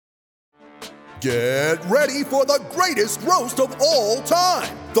Get ready for the greatest roast of all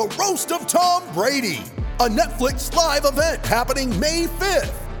time, the Roast of Tom Brady, a Netflix live event happening May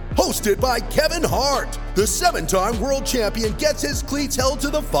 5th. Hosted by Kevin Hart, the 7-time world champion gets his cleats held to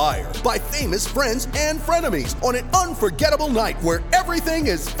the fire by famous friends and frenemies on an unforgettable night where everything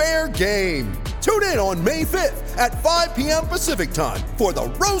is fair game. Tune in on May 5th at 5 p.m. Pacific time for the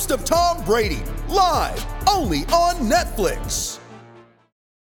Roast of Tom Brady, live only on Netflix.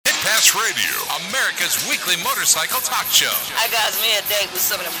 Pit Pass Radio, America's weekly motorcycle talk show. I got me a date with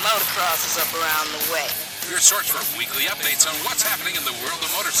some of the motocrossers up around the way. Your source for weekly updates on what's happening in the world of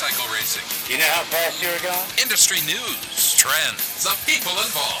motorcycle racing. You know how fast you're going? Industry news, trends, the people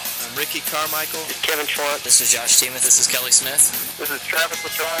involved. I'm Ricky Carmichael. This is Kevin Schwantz. This is Josh Teemuth. This is Kelly Smith. This is Travis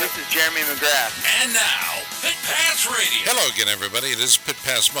Pastrana. This is Jeremy McGrath. And now, Pit Pass Radio. Hello again, everybody. It is Pit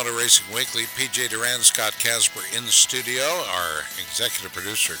Pass Motor Racing Weekly. PJ Duran, Scott Casper in the studio. Our executive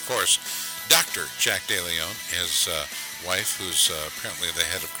producer, of course, Dr. Jack DeLeon, his wife, who's apparently the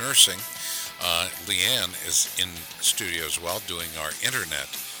head of nursing. Leanne is in studio as well, doing our internet.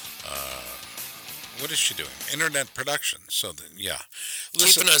 What is she doing? Internet production. So, yeah.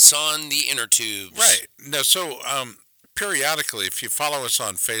 Keeping us on the inner tubes. Right. No, so periodically, if you follow us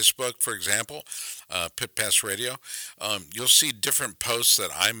on Facebook, for example, Pit Pass Radio, you'll see different posts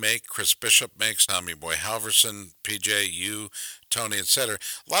that I make, Chris Bishop makes, Tommy Boy Halverson, PJ, you, Tony, etc.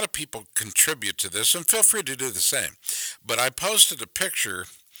 A lot of people contribute to this, and feel free to do the same. But I posted a picture,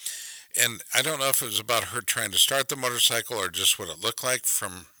 and I don't know if it was about her trying to start the motorcycle or just what it looked like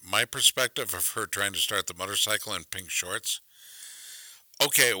from my perspective of her trying to start the motorcycle in pink shorts.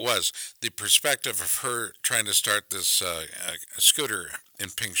 Okay, it was. The perspective of her trying to start this scooter in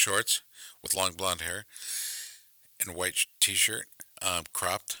pink shorts with long blonde hair and a white t-shirt,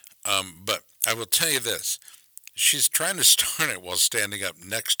 cropped. But I will tell you this. She's trying to start it while standing up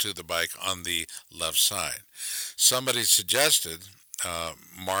next to the bike on the left side. Somebody suggested...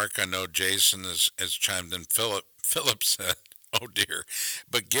 Mark, I know Jason has chimed in. Philip said, oh dear.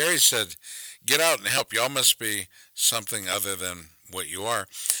 But Gary said, get out and help. Y'all must be something other than what you are.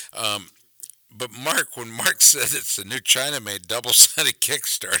 But Mark, when Mark said it's a new China-made double-sided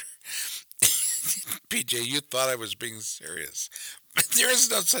Kickstarter, PJ, you thought I was being serious. But there is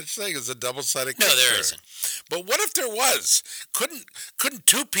no such thing as a double-sided Kickstarter. No, there isn't. But what if there was? Couldn't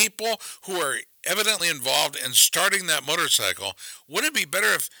two people who are evidently involved in starting that motorcycle, wouldn't it be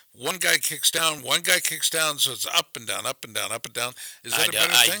better if one guy kicks down, so it's up and down, up and down, up and down? Is that a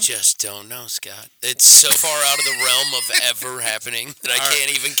better thing? I just don't know, Scott. It's so far out of the realm of ever happening that I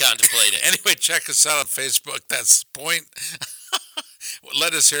can't even contemplate it. Anyway, check us out on Facebook. That's the point.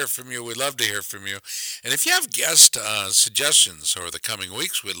 Let us hear from you. We'd love to hear from you. And if you have guest suggestions over the coming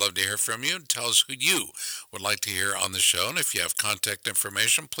weeks, we'd love to hear from you. Tell us who you would like to hear on the show. And if you have contact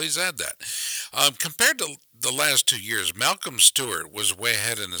information, please add that. Compared to the last 2 years, Malcolm Stewart was way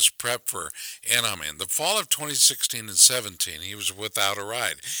ahead in his prep for Anaheim. In the fall of 2016 and 17, he was without a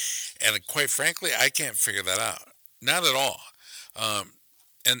ride. And quite frankly, I can't figure that out. Not at all.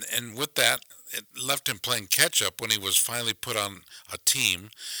 And with that, it left him playing catch-up when he was finally put on a team,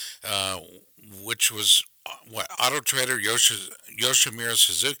 which was, Auto Trader Yoshimura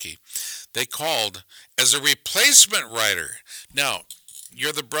Suzuki. They called as a replacement rider. Now,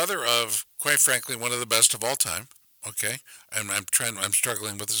 you're the brother of, quite frankly, one of the best of all time, okay? And I'm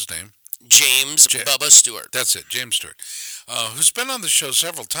struggling with his name. James Bubba Stewart. That's it, James Stewart, who's been on the show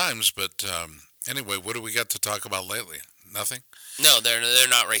several times, but anyway, what do we got to talk about lately? Nothing? No, they're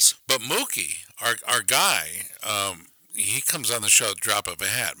not racing. But Mookie, our guy, he comes on the show at the drop of a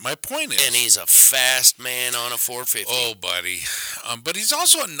hat. My point is... And he's a fast man on a 450. Oh, buddy. But he's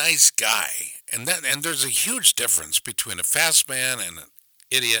also a nice guy. And there's a huge difference between a fast man and an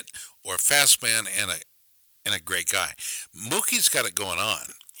idiot, or a fast man and a great guy. Mookie's got it going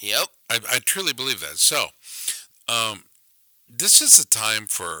on. Yep. I truly believe that. So, this is the time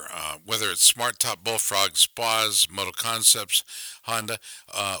for, whether it's Smart Top Bullfrog, Spas, Moto Concepts, Honda,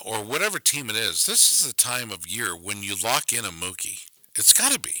 or whatever team it is, this is the time of year when you lock in a Mookie. It's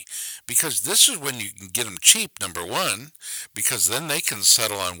got to be, because this is when you can get them cheap, number one, because then they can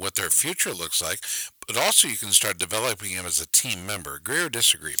settle on what their future looks like, but also you can start developing them as a team member. Agree or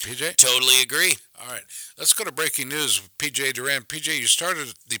disagree, PJ? Totally agree. All right, let's go to breaking news with PJ Duran. PJ, you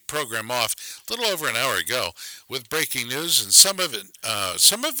started the program off a little over an hour ago with breaking news, and some of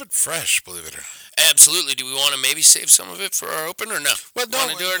it fresh, believe it or not. Absolutely. Do we want to maybe save some of it for our open or no? Well, no,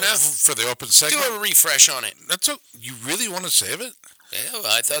 want to do it now? For the open segment? Do a refresh on it. You really want to save it? Yeah, well,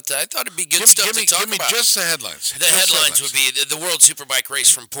 I thought it'd be good stuff to talk give me about. just the headlines. The headlines would be the World Superbike race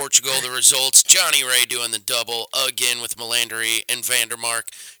from Portugal, the results, Johnny Ray doing the double again with Melandri and Vandermark,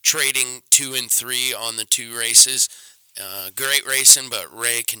 trading 2 and 3 on the 2 races. Great racing, but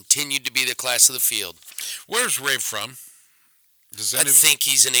Ray continued to be the class of the field. Where's Ray from? I think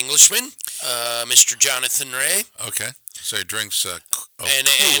he's an Englishman, Mr. Jonathan Ray. Okay, so he drinks and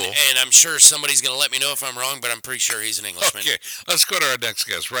cool. I'm sure somebody's going to let me know if I'm wrong, but I'm pretty sure he's an Englishman. Okay, let's go to our next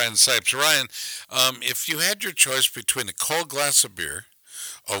guest, Ryan Sipes. Ryan, if you had your choice between a cold glass of beer,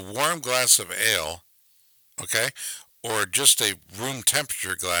 a warm glass of ale, okay, or just a room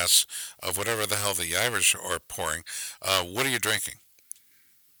temperature glass of whatever the hell the Irish are pouring, what are you drinking?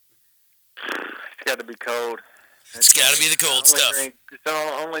 It's got to be cold. It's got to be the cold stuff.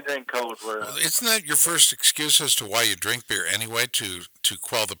 Only drink cold. Well, isn't that your first excuse as to why you drink beer anyway, to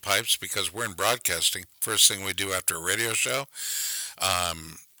quell the pipes? Because we're in broadcasting. First thing we do after a radio show.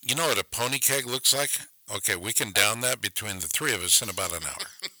 You know what a pony keg looks like? Okay, we can down that between the 3 of us in about an hour.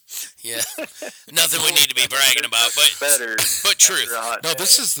 Yeah, nothing we need to be bragging about, but truth. No,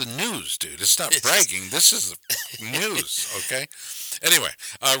 this is the news, dude. It's not bragging. This is news, okay? Anyway,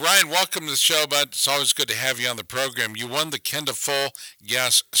 Ryan, welcome to the show, bud. It's always good to have you on the program. You won the Kenda Full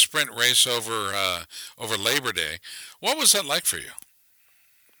Gas Sprint race over Labor Day. What was that like for you?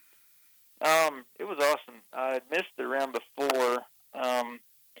 It was awesome. I had missed the round before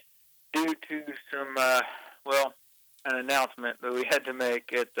due to some, an announcement that we had to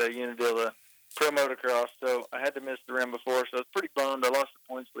make at Unadilla Pro Motocross. So I had to miss the round before, so I was pretty bummed. I lost the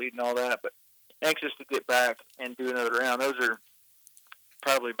points lead and all that, but anxious to get back and do another round. Those are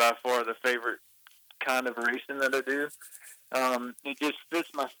probably by far the favorite kind of racing that I do. It just fits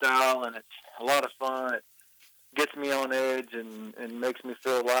my style, and it's a lot of fun. It gets me on edge and makes me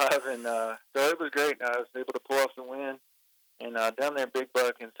feel alive, and so it was great. I was able to pull off the win, and down there Big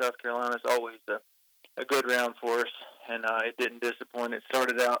Buck in South Carolina is always a good round for us, and it didn't disappoint. It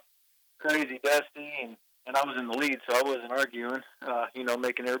started out crazy dusty, and I was in the lead, so I wasn't arguing,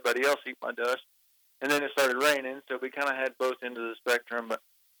 making everybody else eat my dust. And then it started raining, so we kind of had both ends of the spectrum, but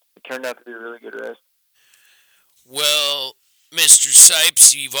it turned out to be a really good race. Well, Mr.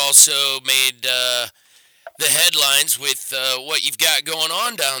 Sipes, you've also made the headlines with what you've got going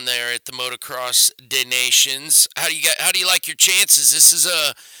on down there at the Motocross Des Nations. How do you like your chances? This is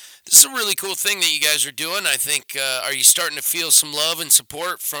a really cool thing that you guys are doing. I think, are you starting to feel some love and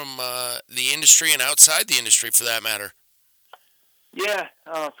support from the industry and outside the industry, for that matter? Yeah,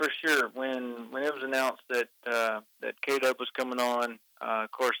 for sure. When it was announced that K-Dub was coming on,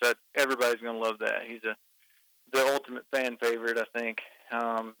 of course, that everybody's going to love that. He's the ultimate fan favorite, I think.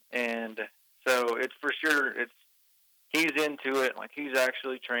 And so it's for sure. He's into it. Like, he's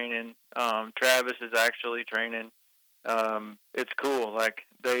actually training. Travis is actually training. It's cool. Like,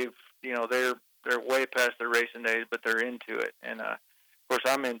 they're way past their racing days, but they're into it. And of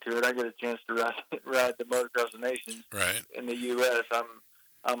course, I'm into it. I get a chance to ride the Motocross Nations in the U.S.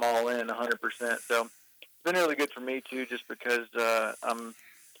 I'm all in 100%. So it's been really good for me too, just because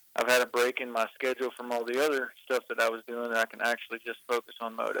I've had a break in my schedule from all the other stuff that I was doing, and I can actually just focus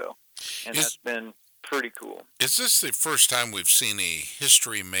on moto, and that's been pretty cool. Is this the first time we've seen a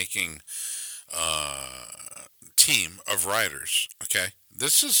history-making team of riders? Okay.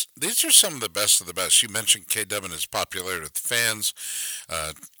 These are some of the best. You mentioned K-Dub and his popularity with the fans,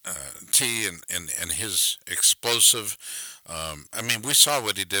 T and his explosive. We saw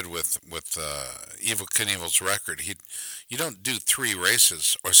what he did with Evel Knievel's record. You don't do 3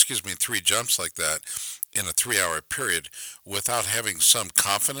 jumps like that in a 3-hour period without having some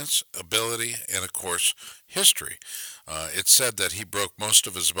confidence, ability, and of course history. It's said that he broke most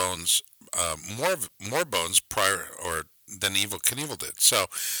of his bones, more bones prior than Evel Knievel did. So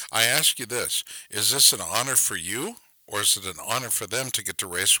I ask you this: is this an honor for you, or is it an honor for them to get to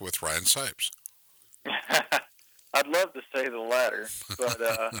race with Ryan Sipes? I'd love to say the latter, but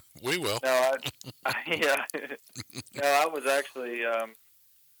we will. No, No, I was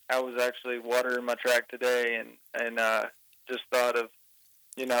actually watering my track today, and just thought of,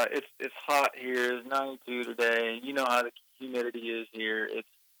 it's hot here. It's 92 today. You know how the humidity is here. It's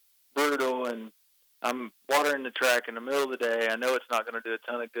brutal, and I'm watering the track in the middle of the day. I know it's not going to do a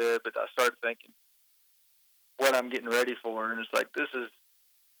ton of good, but I started thinking what I'm getting ready for, and it's like, this is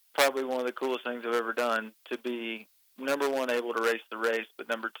probably one of the coolest things I've ever done, to be, number one, able to race the race, but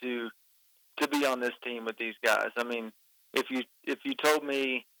number two, to be on this team with these guys. I mean, if you told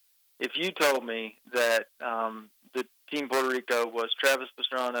me that the Team Puerto Rico was Travis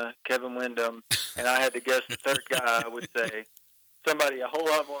Pastrana, Kevin Windham, and I had to guess the third guy, I would say somebody a whole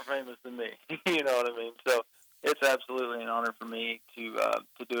lot more famous than me. You know what I mean? So it's absolutely an honor for me to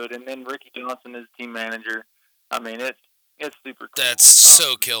do it. And then Ricky Johnson is team manager. I mean, it's super cool. That's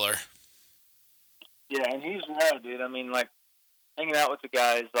so killer. Yeah, and he's rad, dude. I mean, like, hanging out with the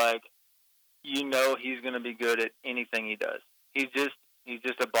guys, like, you know he's going to be good at anything he does. He's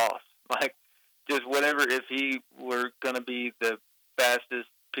just a boss. Like, just whatever, if he were going to be the fastest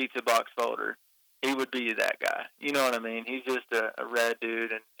pizza box folder, he would be that guy. You know what I mean? He's just a rad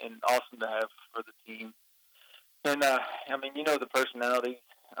dude and awesome to have for the team. And, I mean, you know the personalities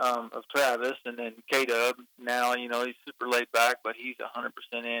of Travis, and then K-Dub. Now, you know, he's super laid back, but he's 100%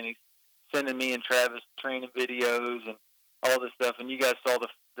 in. He's sending me and Travis training videos and all this stuff. And you guys saw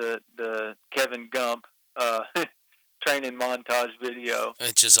the Kevin Gump training montage video.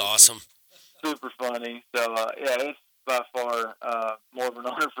 It's just awesome. Super funny. So, yeah, it's by far more of an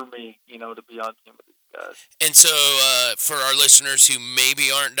honor for me, you know, to be on team with these guys. And so for our listeners who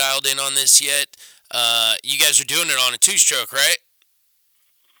maybe aren't dialed in on this yet, you guys are doing it on a two-stroke, right?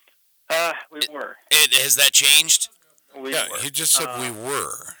 We were. Has that changed? We Yeah, were. he just said we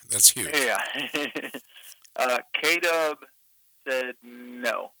were. That's huge. Yeah. K-Dub said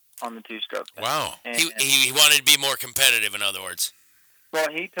no on the two-stroke thing. Wow. And, He wanted to be more competitive, in other words. well,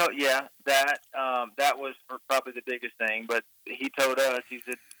 he told, that was probably the biggest thing, but he told us, he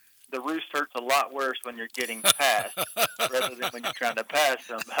said, the roost hurts a lot worse when you're getting passed rather than when you're trying to pass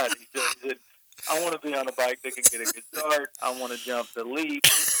somebody. So he said, I want to be on a bike that can get a good start. I want to jump the leap,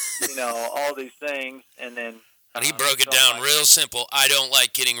 you know, all these things. And then And he broke it down real simple. I don't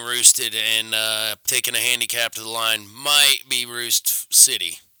like getting roosted, and taking a handicap to the line might be Roost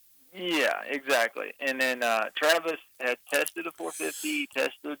City. Yeah, exactly. And then Travis had tested a 450,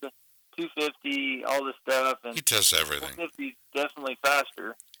 tested the 250, all this stuff. And He tests everything. 450 is definitely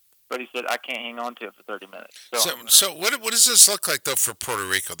faster, but he said, I can't hang on to it for 30 minutes. So what does this look like, though, for Puerto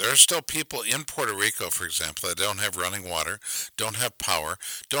Rico? There are still people in Puerto Rico, for example, that don't have running water, don't have power,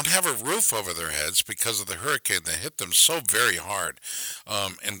 don't have a roof over their heads because of the hurricane that hit them so very hard.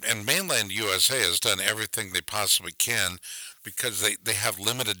 And mainland USA has done everything they possibly can because they have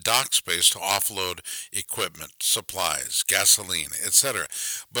limited dock space to offload equipment, supplies, gasoline, etc.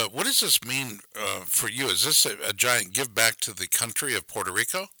 But what does this mean for you? Is this a giant give back to the country of Puerto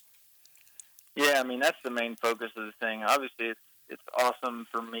Rico? Yeah, I mean, that's the main focus of the thing. Obviously, it's awesome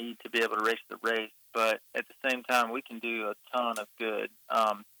for me to be able to race the race, but at the same time, we can do a ton of good.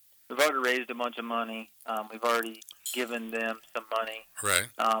 We've already raised a bunch of money. We've already given them some money. Right.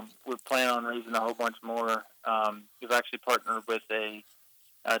 We plan on raising a whole bunch more. We've actually partnered with a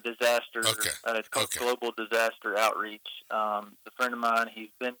disaster. Okay. It's called Global Disaster Outreach. A friend of mine, he's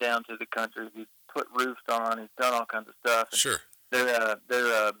been down to the country. He's put roofs on. He's done all kinds of stuff. Sure. They're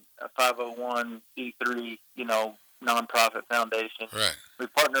a 501c3, you know, nonprofit foundation. Right. We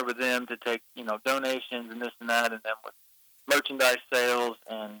partner with them to take, you know, donations and this and that, and then with merchandise sales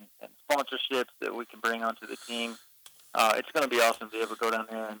and sponsorships that we can bring onto the team. It's going to be awesome to be able to go down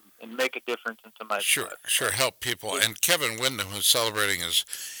there and make a difference in somebody's life. Sure, help people. And Kevin Windham, who's celebrating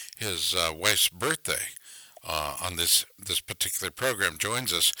his wife's birthday on this particular program,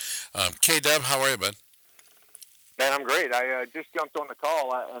 joins us. K-Dub, how are you, bud? Man, I'm great. I just jumped on the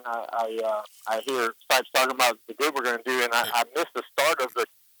call, and I hear Sipes talking about the good we're going to do, and I missed the start of the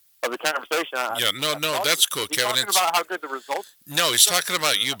conversation. No, that's cool, He's Kevin. talking about how good the results. No, he's talking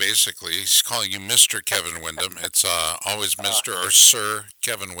about you, basically. He's calling you Mr. Kevin Windham. It's always Mr. or Sir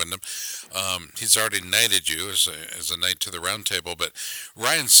Kevin Windham. He's already knighted you as a knight to the round table. But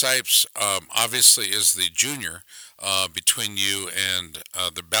Ryan Sipes obviously is the junior between you and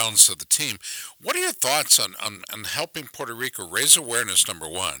the balance of the team. What are your thoughts on helping Puerto Rico raise awareness, number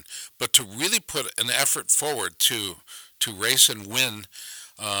one, but to really put an effort forward to race and win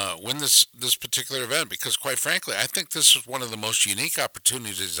this particular event? Because quite frankly, I think this is one of the most unique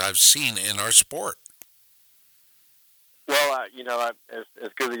opportunities I've seen in our sport. Well,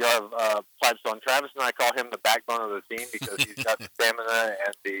 as good as you are, Sipes on Travis, and I call him the backbone of the team because he's got the stamina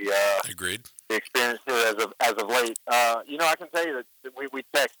and the Agreed. The experience here as of late. I can tell you that we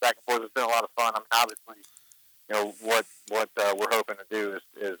text back and forth. It's been a lot of fun. I mean, obviously, what we're hoping to do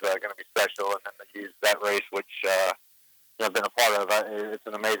is going to be special, and then to use that race, which I've been a part of. It's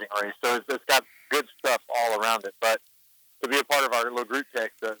an amazing race. So it's got good stuff all around it. But to be a part of our little group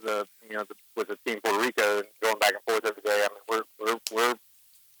text, with the Team Puerto Rico and going back and forth every day, I mean, we're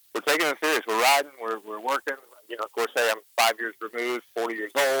taking it serious. We're riding. We're working. Of course, hey, I'm 5 years removed, 40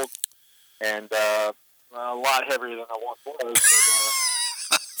 years old, and a lot heavier than I once was.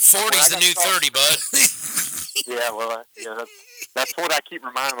 40's the new 30, bud. Yeah, well, that's what I keep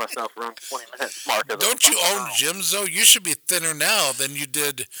reminding myself around the 20 minutes mark. Don't you own gyms, though? You should be thinner now than you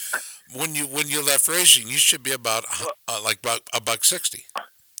did when you left racing, you should be about like $160.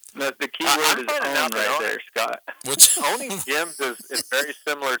 The key word is finding own out that right there, Scott. What's owning gyms is very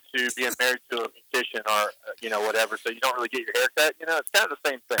similar to being married to a beautician or whatever. So you don't really get your hair cut. It's kind of the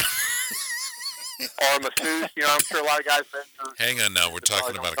same thing. Or a masseuse. I'm sure a lot of guys. Hang on now. We're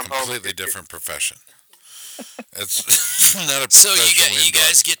talking about a completely different profession. It's not a So profession. you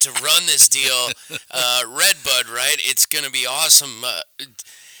guys get to run this deal, Redbud, right? It's going to be awesome.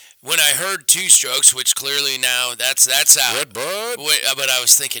 When I heard Two Strokes, which clearly now that's out. Redbud. But I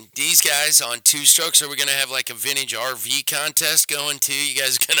was thinking, these guys on Two Strokes, are we going to have like a vintage RV contest going too? You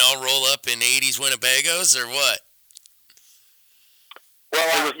guys going to all roll up in 80s Winnebagos or what?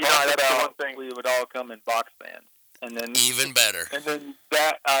 Well, that's the one thing. We would all come in box vans, and then Even better. And then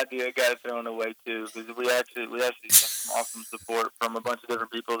that idea got thrown away too, because we actually got some awesome support from a bunch of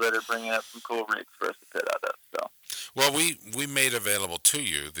different people that are bringing up some cool rigs for us to pit out of. So, Well, we made available to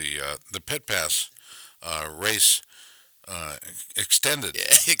you the Pit Pass race extended.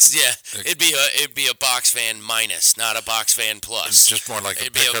 Yeah, it'd be a box van minus, not a box van plus. It's just more like a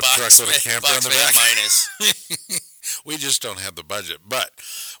It'd be a pickup box truck with a camper box on the van back. minus. We just don't have the budget. But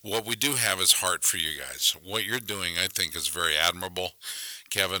what we do have is heart for you guys. What you're doing, I think, is very admirable.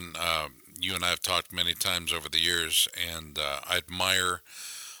 Kevin, you and I have talked many times over the years, and I admire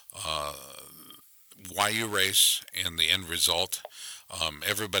why you race and the end result.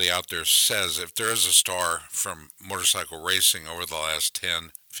 Everybody out there says if there is a star from motorcycle racing over the last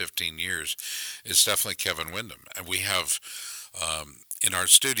 10, 15 years, it's definitely Kevin Windham. And we have in our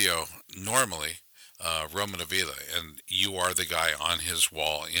studio normally Roman Avila, and you are the guy on his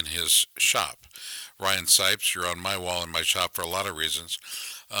wall in his shop. Ryan Sipes, you're on my wall in my shop for a lot of reasons,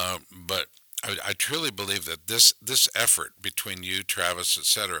 but I truly believe that this effort between you, Travis,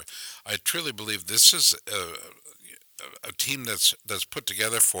 etc., I truly believe this is a team that's put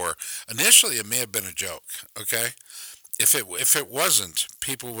together for. Initially, it may have been a joke. Okay, if it wasn't,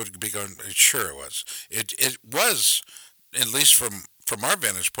 people would be going, sure it was. It was, at least from our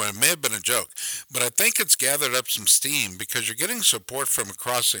vantage point, it may have been a joke, but I think it's gathered up some steam because you're getting support from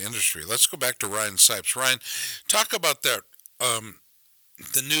across the industry. Let's go back to Ryan Sipes. Ryan, talk about that.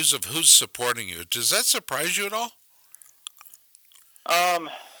 The news of who's supporting you. Does that surprise you at all?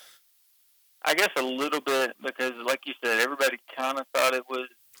 I guess a little bit, because like you said, everybody kind of thought it was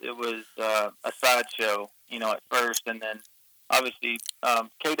a sideshow, at first, and then obviously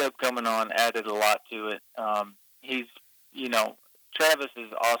K-Dub coming on added a lot to it. He's, Travis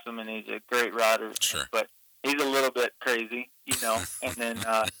is awesome and he's a great rider, Sure. But he's a little bit crazy, and then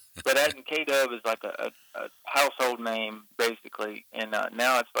but adding K-Dub is like a household name basically, and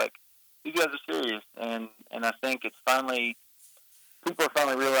now it's like these guys are serious, and I think it's finally. People are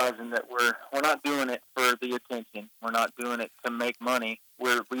finally realizing that we're not doing it for the attention. We're not doing it to make money.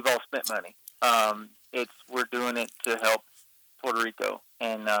 We've all spent money. We're doing it to help Puerto Rico,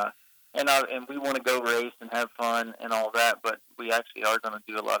 and we want to go race and have fun and all that. But we actually are going to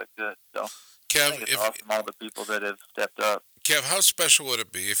do a lot of good. So Kev, I think it's awesome, all the people that have stepped up. Kev, how special would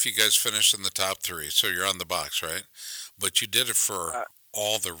it be if you guys finished in the top three? So you're on the box, right? But you did it for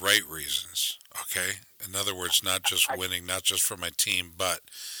all the right reasons, okay? In other words, not just winning, not just for my team, but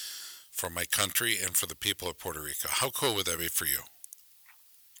for my country and for the people of Puerto Rico. How cool would that be for you?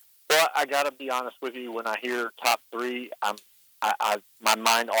 Well, I got to be honest with you. When I hear top three, my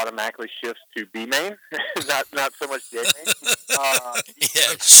mind automatically shifts to B main, not so much J main.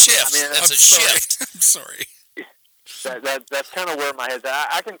 Yeah, shift. I mean, that's a shift. I'm sorry. That's kind of where my head's at.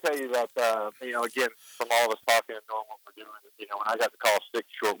 I can tell you that, again, from all of us talking and knowing what we're doing, when I got the call 6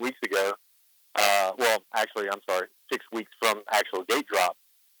 short weeks ago, 6 weeks from actual gate drop,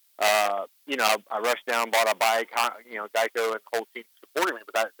 I rushed down, bought a bike, Geico and the whole team supported me,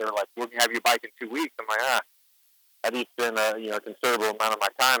 but they were like, we're going to have your bike in 2 weeks. I'm like, I need to spend a considerable amount of my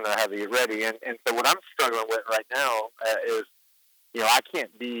time to have it ready. And so what I'm struggling with right now is, I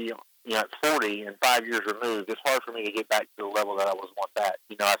can't be at 40 and 5 years removed. It's hard for me to get back to the level that I was once at.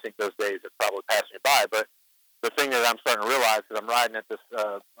 I think those days have probably passed me by. But the thing that I'm starting to realize is I'm riding at this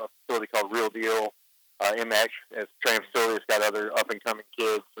facility called Real Deal MX. It's a training facility. It's got other up-and-coming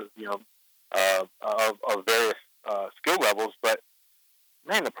kids, of various skill levels. But,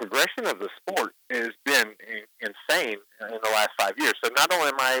 man, the progression of the sport has been insane in the last 5 years. So not only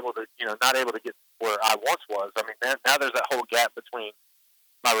am I able to, not able to get where I once was, I mean, now there's that whole gap between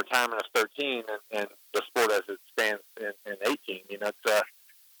my retirement as 13 and the sport as it stands in 18.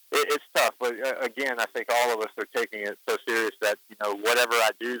 It's tough. But again, I think all of us are taking it so serious that, whatever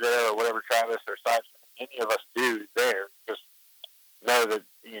I do there or whatever Travis or Sipes, any of us do there, just know that,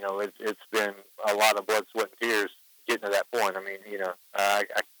 it's been a lot of blood, sweat, and tears getting to that point. I mean,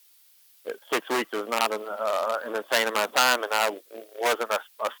 6 weeks is not an insane amount of time, and I wasn't a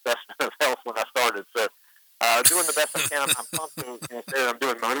specimen of health when I started. So doing the best I can. I'm pumped to say that I'm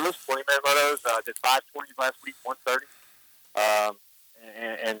doing motos, 20-minute motos. I did 5:20 last week, 1:30,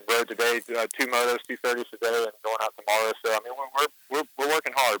 and rode today 2 motos, 2:30s today, and going out tomorrow. So I mean, we're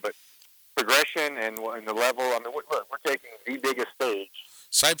working hard, but progression and the level. I mean, we're taking the biggest stage.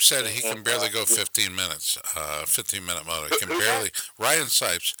 Sipes said he can barely go 15 minutes, 15-minute moto. He can barely. Ryan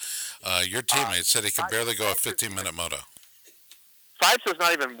Sipes, your teammate, said he can barely go a 15-minute moto. Sipes is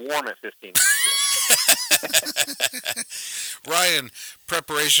not even warm at 15 minutes. Ryan,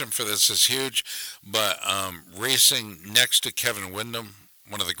 preparation for this is huge, but racing next to Kevin Windham,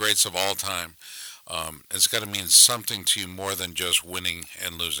 one of the greats of all time, it's got to mean something to you more than just winning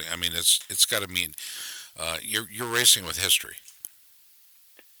and losing. I mean, it's got to mean you're racing with history.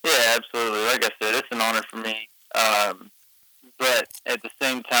 Yeah, absolutely. Like I said, it's an honor for me. But at the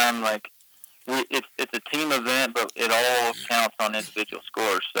same time, like it's a team event, but it all counts on individual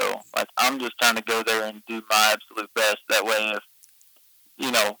scores. So, like, I'm just trying to go there and do my absolute best. That way,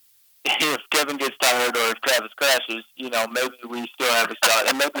 if Kevin gets tired or if Travis crashes, maybe we still have a shot,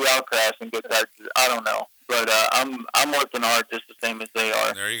 and maybe I'll crash and get tired. I don't know, but I'm working hard just the same as they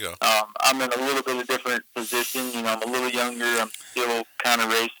are. There you go. I'm in a little bit of different position. I'm a little younger. I'm still kind of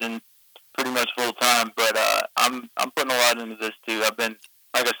racing pretty much full time, but I'm putting a lot into this too. I've been,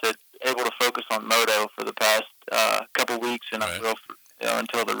 like I said, able to focus on moto for the past couple weeks, and I will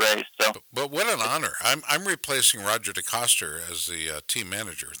until the race. So, but what an honor! I'm replacing Roger DeCoster as the team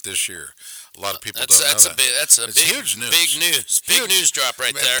manager this year. A lot of people don't know that. That's a big, huge news. Big news. Big news drop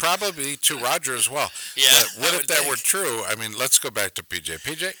right there. Probably to Roger as well. Yeah. But what if that were true? I mean, let's go back to PJ.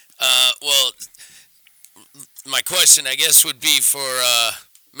 PJ? Well, my question, I guess, would be for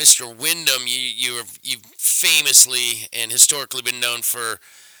Mr. Windham. You've famously and historically been known for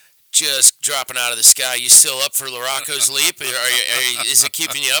just dropping out of the sky. You still up for Larocco's Leap? Is it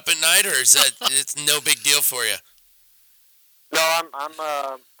keeping you up at night, or is that it's no big deal for you? No,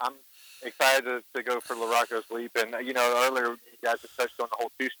 I'm excited to go for Larocco's Leap, and earlier you guys have touched on the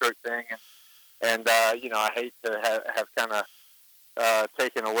whole two-stroke thing, and I hate to have kind of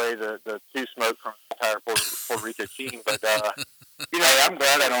taken away the two smoke from the entire Puerto Rico team, but I'm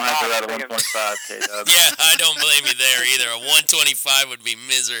glad I don't have to ride a 125 K-Dub. Yeah, I don't blame you there either. A 125 would be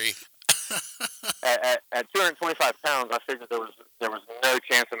misery. At 225 pounds, I figured there was no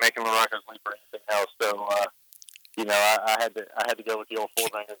chance of making Larocco's Leap or anything else. So, I had to go with the old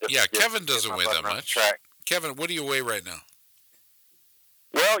four-banger. Yeah, Kevin doesn't weigh that much. Kevin, what do you weigh right now?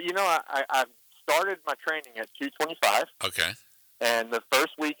 Well, I started my training at 225. Okay. And the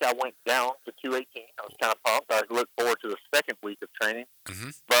first week I went down to 218. I was kind of pumped. I looked forward to the second week of training. Mm-hmm.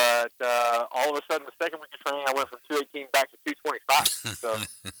 But all of a sudden, the second week of training, I went from 218 back to 225. So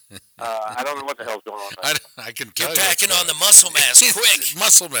I don't know what the hell's going on there. I can tell you. You're packing on the muscle mass quick.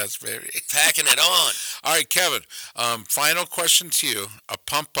 Muscle mass, baby. Packing it on. All right, Kevin, final question to you. A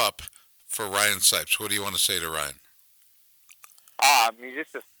pump up for Ryan Sipes. What do you want to say to Ryan? I mean,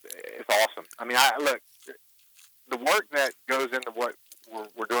 it's awesome. I mean, look. The work that goes into what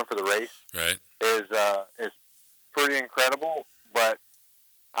we're doing for the race is pretty incredible. But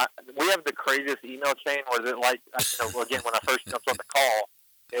we have the craziest email chain. Where it like again when I first jumped on the call,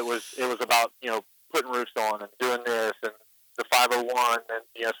 it was about putting roofs on and doing this and the 501 and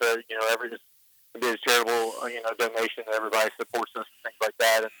so every just did a charitable donation and everybody supports us and things like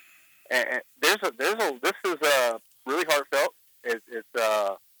that. And this is really heartfelt. It's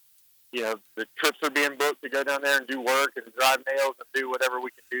the trips are being booked to go down there and do work and drive nails and do whatever we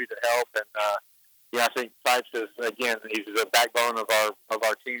can do to help. And I think Sipes is he's the backbone of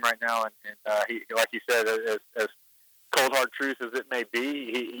our team right now. And he, like you said, as cold hard truth as it may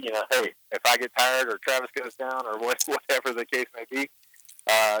be, he, hey, if I get tired or Travis goes down or whatever the case may be,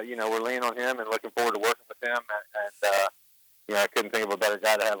 we're leaning on him and looking forward to working with him. And I couldn't think of a better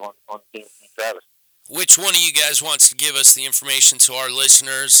guy to have on the team than Travis. Which one of you guys wants to give us the information to our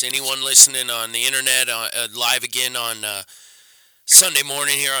listeners? Anyone listening on the internet, live again on Sunday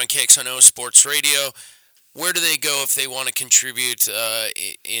morning here on KXNO Sports Radio? Where do they go if they want to contribute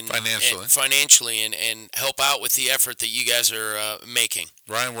financially and help out with the effort that you guys are making?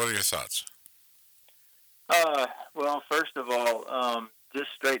 Ryan, what are your thoughts? Well, first of all,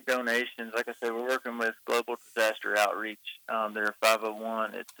 just straight donations. Like I said, we're working with Global Disaster Outreach. They're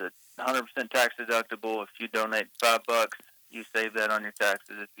 501. It's a 100% tax deductible. If you donate $5, you save that on your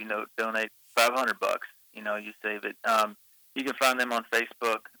taxes. If you donate $500, you save it. You can find them on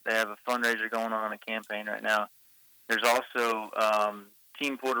Facebook. They have a fundraiser going on, a campaign right now. There's also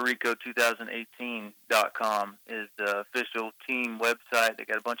Team Puerto Rico 2018.com is the official team website. They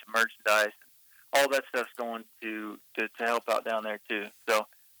got a bunch of merchandise, all that stuff's going to help out down there too. So,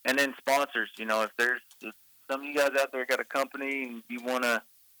 and then sponsors, if some of you guys out there got a company and you want to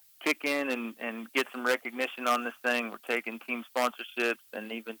kick in and get some recognition on this thing, we're taking team sponsorships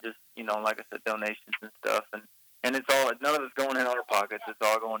and even just, like I said, donations and stuff. And it's all, none of it's going in our pockets. It's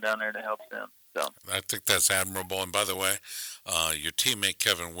all going down there to help them. So I think that's admirable. And by the way, your teammate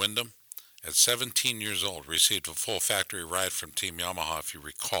Kevin Windham, at 17 years old, received a full factory ride from Team Yamaha, if you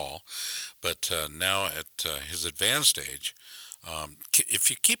recall. But now at his advanced age, if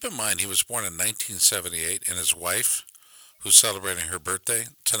you keep in mind he was born in 1978, and his wife, who's celebrating her birthday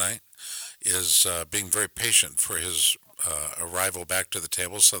tonight, is being very patient for his arrival back to the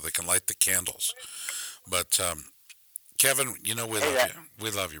table so they can light the candles. But Kevin, we love you.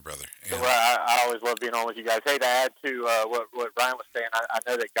 We love you, brother. Well, I always love being on with you guys. Hey, to add to what Ryan was saying, I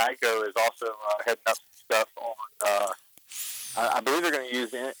know that Geico is also heading up some stuff on. I believe they're going to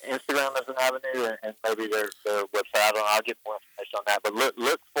use Instagram as an avenue, and maybe their website. I don't know. I'll get more information on that. But look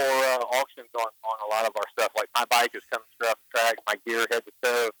for auctions on a lot of our stuff. Like my bike is coming straight off the track. My gear head to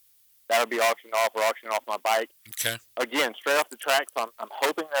toe, that'll be auctioned off. We're auctioning off my bike. Okay. Again, straight off the track. So I'm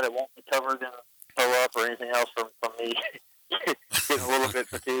hoping that it won't be covered in toe up or anything else from me getting a little bit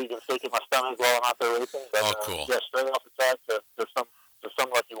fatigued and sick in my stomach while I'm out there racing. But, cool. Yeah, straight off the track to some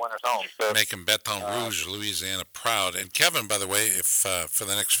lucky winner's home. So, making Baton Rouge, Louisiana proud. And Kevin, by the way, if for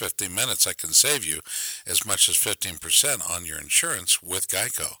the next 15 minutes I can save you as much as 15% on your insurance with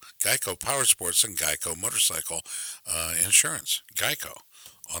Geico. Geico Power Sports and Geico Motorcycle Insurance. Geico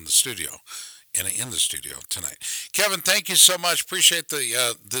on the studio. In the studio tonight. Kevin, thank you so much. Appreciate the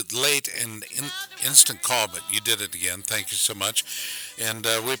late and instant call, but you did it again. Thank you so much. And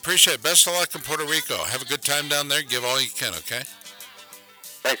we appreciate it. Best of luck in Puerto Rico. Have a good time down there. Give all you can, okay?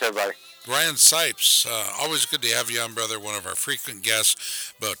 Thanks, everybody. Ryan Sipes, always good to have you on, brother, one of our frequent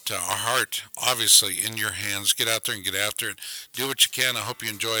guests, but our heart, obviously, in your hands. Get out there and get after it. Do what you can. I hope you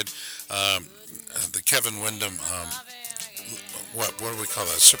enjoyed the Kevin Windham what do we call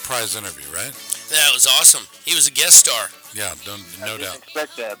that? Surprise interview, right? That was awesome. He was a guest star. Yeah, no doubt. I didn't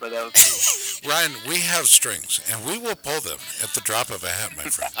expect that, but that was cool. Ryan, we have strings, and we will pull them at the drop of a hat, my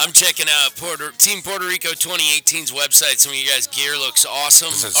friend. I'm checking out Team Puerto Rico 2018's website. Some of you guys' gear looks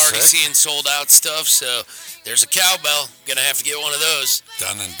awesome. Already seeing sold out stuff, so there's a cowbell. Gonna have to get one of those.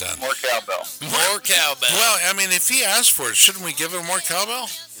 Done and done. More cowbell. More cowbell. Well, I mean, if he asked for it, shouldn't we give him more cowbell?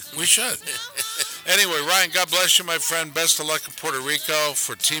 We should. Anyway, Ryan, God bless you, my friend. Best of luck in Puerto Rico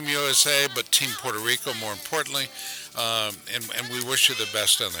for Team USA, but Team Puerto Rico more importantly. And we wish you the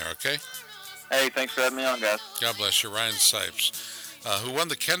best down there, okay? Hey, thanks for having me on, guys. God bless you. Ryan Sipes, who won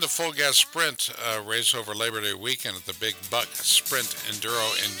the Kenda Full Gas Sprint race over Labor Day weekend at the Big Buck Sprint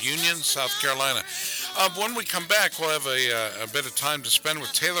Enduro in Union, South Carolina. When we come back, we'll have a bit of time to spend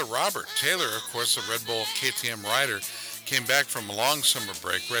with Taylor Robert. Taylor, of course, the Red Bull KTM rider, came back from a long summer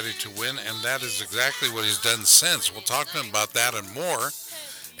break ready to win, and that is exactly what he's done since. We'll talk to him about that and more,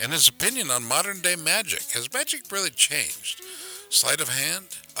 and his opinion on modern-day magic. Has magic really changed? Sleight of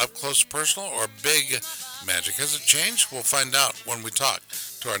hand, up-close personal, or big magic? Has it changed? We'll find out when we talk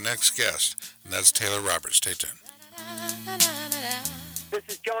to our next guest, and that's Taylor Roberts. Stay tuned. This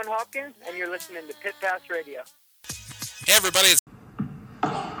is John Hopkins, and you're listening to Pit Pass Radio. Hey, everybody.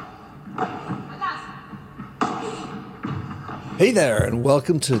 Hey there, and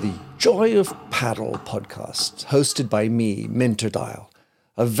welcome to the Joy of Paddle podcast, hosted by me, Minter Dial,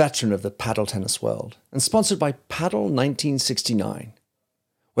 a veteran of the paddle tennis world, and sponsored by Paddle 1969.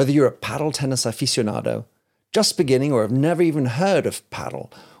 Whether you're a paddle tennis aficionado, just beginning, or have never even heard of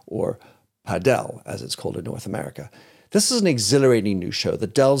paddle, or padel, as it's called in North America, this is an exhilarating new show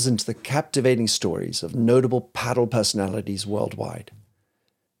that delves into the captivating stories of notable paddle personalities worldwide.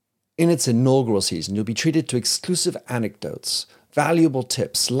 In its inaugural season, you'll be treated to exclusive anecdotes, valuable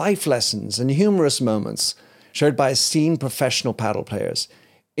tips, life lessons, and humorous moments shared by esteemed professional paddle players,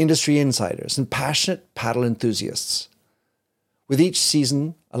 industry insiders, and passionate paddle enthusiasts. With each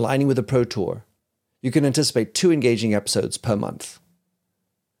season aligning with the Pro Tour, you can anticipate 2 engaging episodes per month.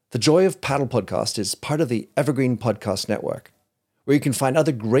 The Joy of Paddle podcast is part of the Evergreen Podcast Network, where you can find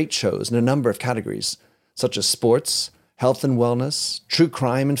other great shows in a number of categories, such as sports, health and wellness, true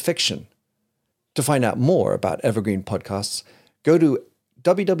crime, and fiction. To find out more about Evergreen Podcasts, go to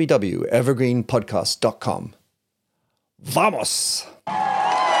www.evergreenpodcast.com. Vamos!